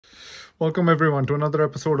Welcome everyone to another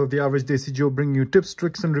episode of the Average Desi Joe, bringing you tips,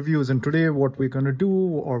 tricks and reviews. And today what we're going to do,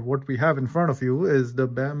 or what we have in front of you, is the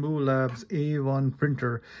Bambulabs A1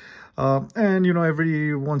 printer. And you know,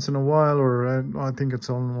 every once in a while, or I think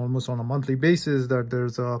it's almost on a monthly basis, that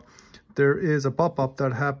there is a pop-up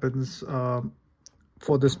that happens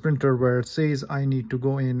for this printer where it says I need to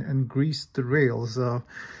go in and grease the rails.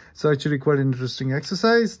 It's actually quite an interesting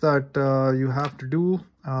exercise that you have to do.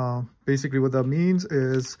 Basically what that means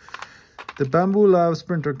is the Bambulabs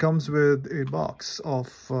printer comes with a box of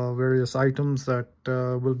various items that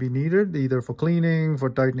will be needed either for cleaning, for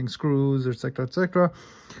tightening screws, etc, etc.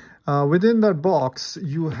 Within that box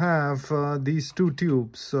you have these two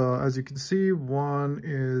tubes. As you can see, one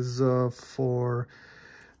is for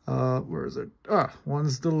where is it?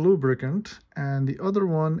 One's the lubricant and the other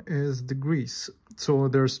one is the grease. So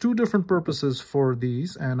there's two different purposes for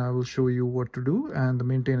these, and I will show you what to do and the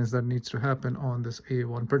maintenance that needs to happen on this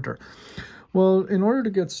A1 printer. Well, in order to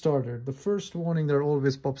get started, the first warning that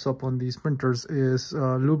always pops up on these printers is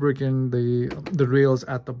lubricant the rails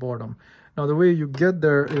at the bottom. Now the way you get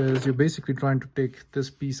there is you're basically trying to take this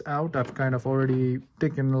piece out. I've kind of already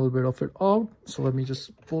taken a little bit of it out, so let me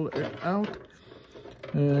just pull it out.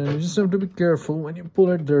 And you just have to be careful when you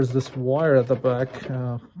pull it. There's this wire at the back,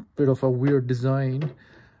 bit of a weird design.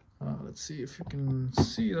 Let's see if you can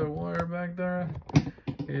see the wire back there.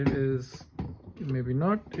 It is, maybe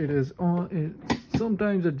not, it is on it.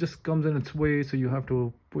 Sometimes it just comes in its way, so you have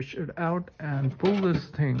to push it out and pull this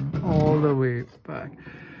thing all the way back.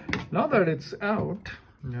 Now that it's out,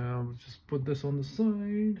 we'll just put this on the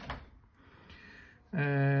side.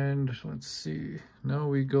 And let's see, now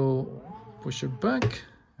we go push it back,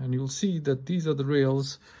 and you'll see that these are the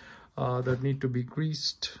rails that need to be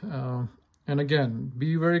greased. And again,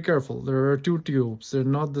 be very careful. There are two tubes, they're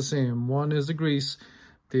not the same. One is the grease,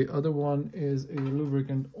 the other one is a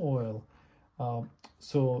lubricant oil.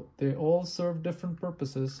 So they all serve different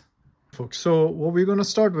purposes, folks. So what we're going to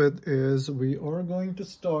start with is we are going to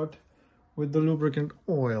start with the lubricant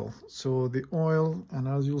oil. So the oil, and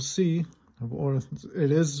as you'll see,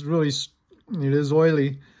 it is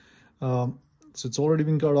oily. So it's already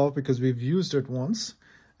been cut off because we've used it once.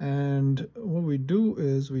 And what we do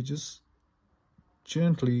is we just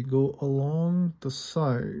gently go along the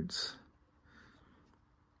sides.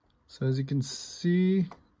 So as you can see,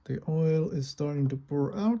 the oil is starting to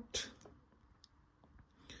pour out.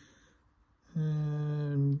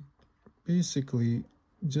 And basically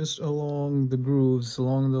just along the grooves,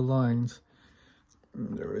 along the lines.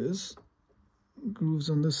 And there is grooves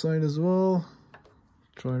on this side as well.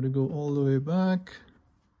 Try to go all the way back.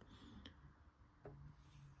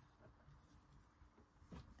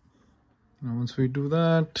 Now once we do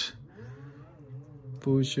that,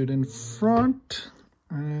 push it in front,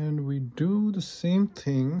 and we do the same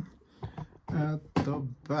thing at the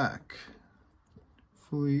back.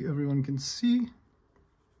 Hopefully everyone can see.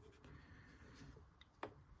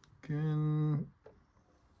 Again,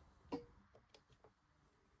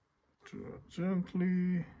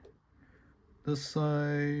 gently this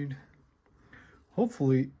side.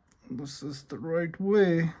 Hopefully this is the right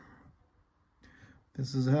way.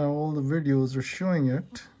 This is how all the videos are showing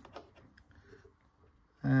it.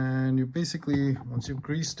 And you basically, once you've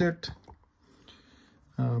greased it,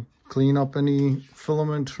 clean up any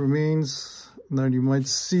filament remains that you might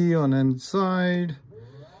see on any side.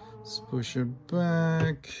 Let's push it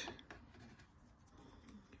back.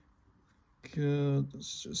 Good.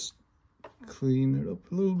 Let's just clean it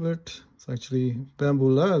up a little bit. It's actually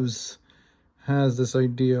Bambulabs has this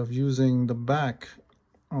idea of using the back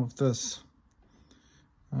of this.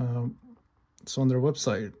 It's on their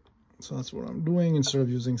website, so that's what I'm doing instead of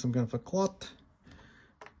using some kind of a cloth.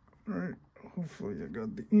 All right, hopefully I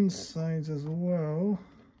got the insides as well.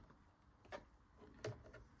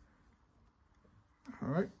 All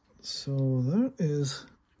right, so that is,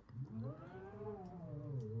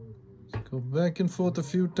 go back and forth a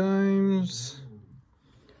few times,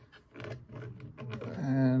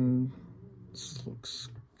 and this looks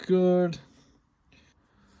good.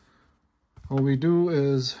 What we do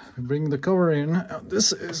is we bring the cover in. Now,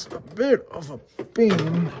 this is a bit of a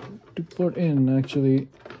pain to put in, actually.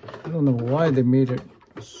 I don't know why they made it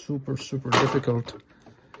super difficult.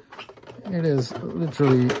 It is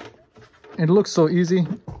literally, it looks so easy.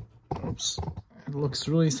 Oops, it looks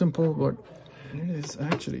really simple, but it is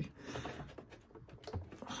actually.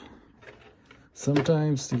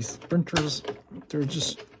 Sometimes these printers, they're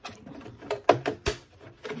just,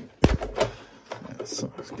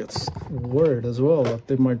 so it gets worried as well that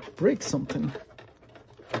they might break something.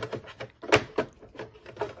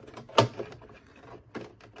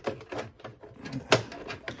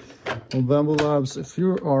 Well, Bambulabs, if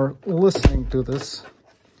you are listening to this,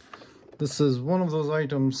 this is one of those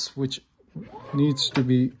items which needs to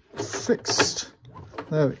be fixed.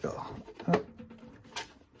 There we go.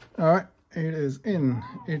 All right, it is in.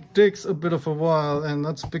 It takes a bit of a while, and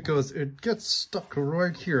that's because it gets stuck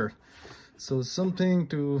right here. So something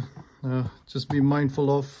to just be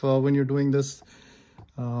mindful of when you're doing this.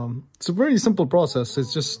 It's a very simple process.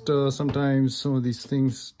 It's just sometimes some of these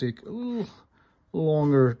things take a little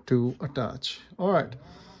longer to attach. All right,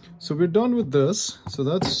 so we're done with this. So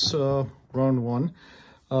that's round one.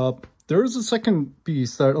 There is a second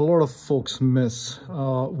piece that a lot of folks miss,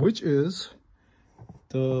 which is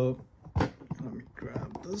the, let me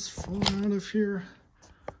grab this phone out of here,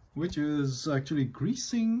 which is actually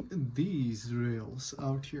greasing these rails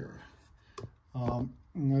out here.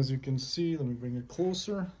 As you can see, let me bring it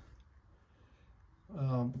closer.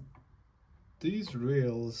 These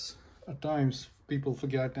rails, at times people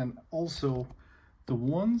forget, and also the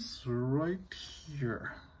ones right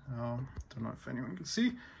here. Don't know if anyone can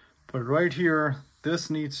see, but right here, this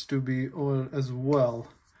needs to be oiled as well.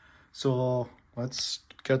 So let's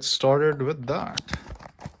get started with that.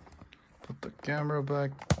 Put the camera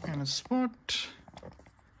back in a spot.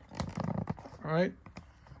 All right.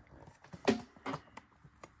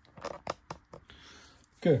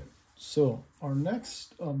 Okay, so our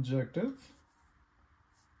next objective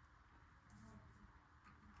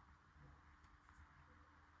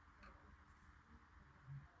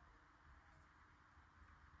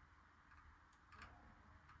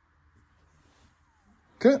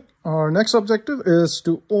is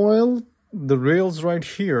to oil the rails right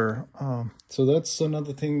here. So that's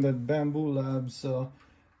another thing that Bambulabs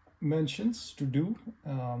mentions to do.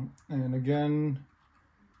 And again,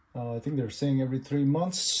 I think they're saying every 3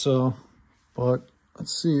 months. So, but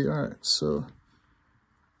let's see. All right. So,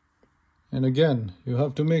 and again, you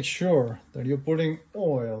have to make sure that you're putting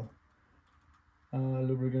oil,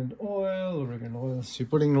 lubricant oil. So you're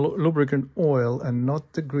putting lubricant oil and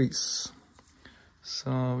not the grease.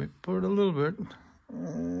 So we put a little bit,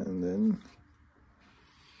 and then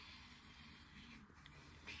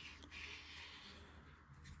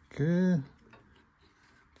okay,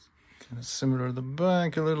 kind of similar the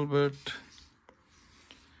back a little bit.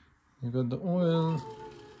 You got the oil.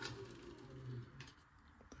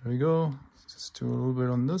 There we go. Just do a little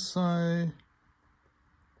bit on this side.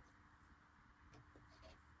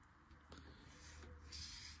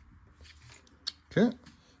 Okay.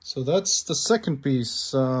 So that's the second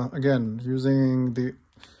piece. Again, using the,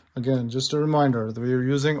 just a reminder that we're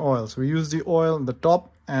using oil. So we use the oil at the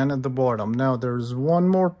top and at the bottom. Now there's one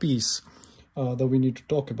more piece that we need to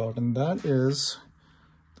talk about, and that is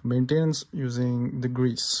the maintenance using the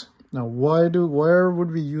grease. Now, where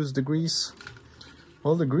would we use the grease?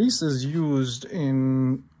 Well, the grease is used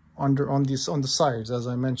on the sides, as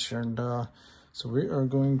I mentioned. So we are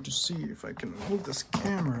going to see if I can hold this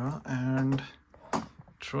camera and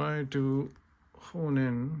try to hone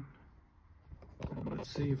in.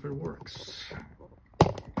 Let's see if it works.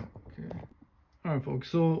 Okay. All right,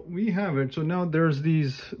 folks, so we have it. So now there's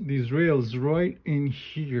these rails right in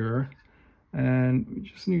here, and we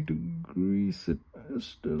just need to grease it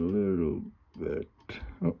just a little bit.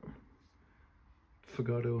 Oh,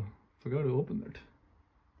 forgot to open it.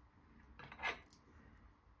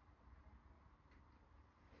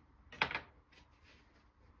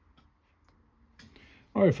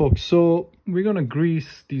 All right, folks, so we're gonna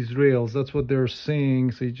grease these rails. That's what they're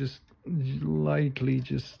saying. So you just lightly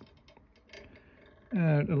just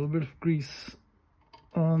add a little bit of grease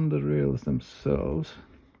on the rails themselves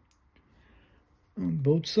on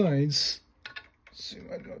both sides. So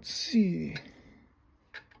let's see.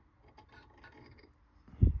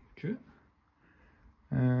 Okay,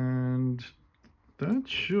 and that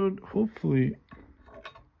should hopefully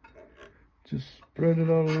just spread it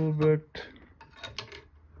out a little bit.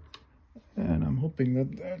 And I'm hoping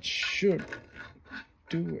that should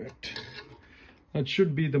do it. That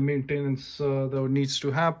should be the maintenance that needs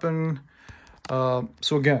to happen. So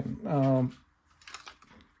again,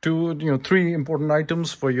 three important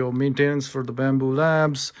items for your maintenance for the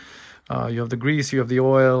Bambulabs. You have the grease, you have the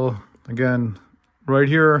oil. Again, right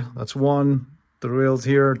here, that's one. The rails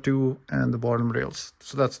here, two, and the bottom rails.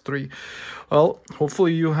 So that's three. Well,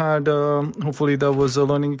 hopefully you had, hopefully that was a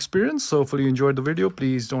learning experience. So hopefully you enjoyed the video.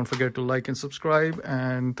 Please don't forget to like and subscribe.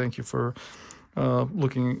 And thank you for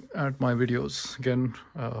looking at my videos. Again,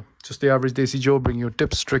 just the average Desi Joe, bringing you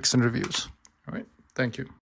tips, tricks, and reviews. All right. Thank you.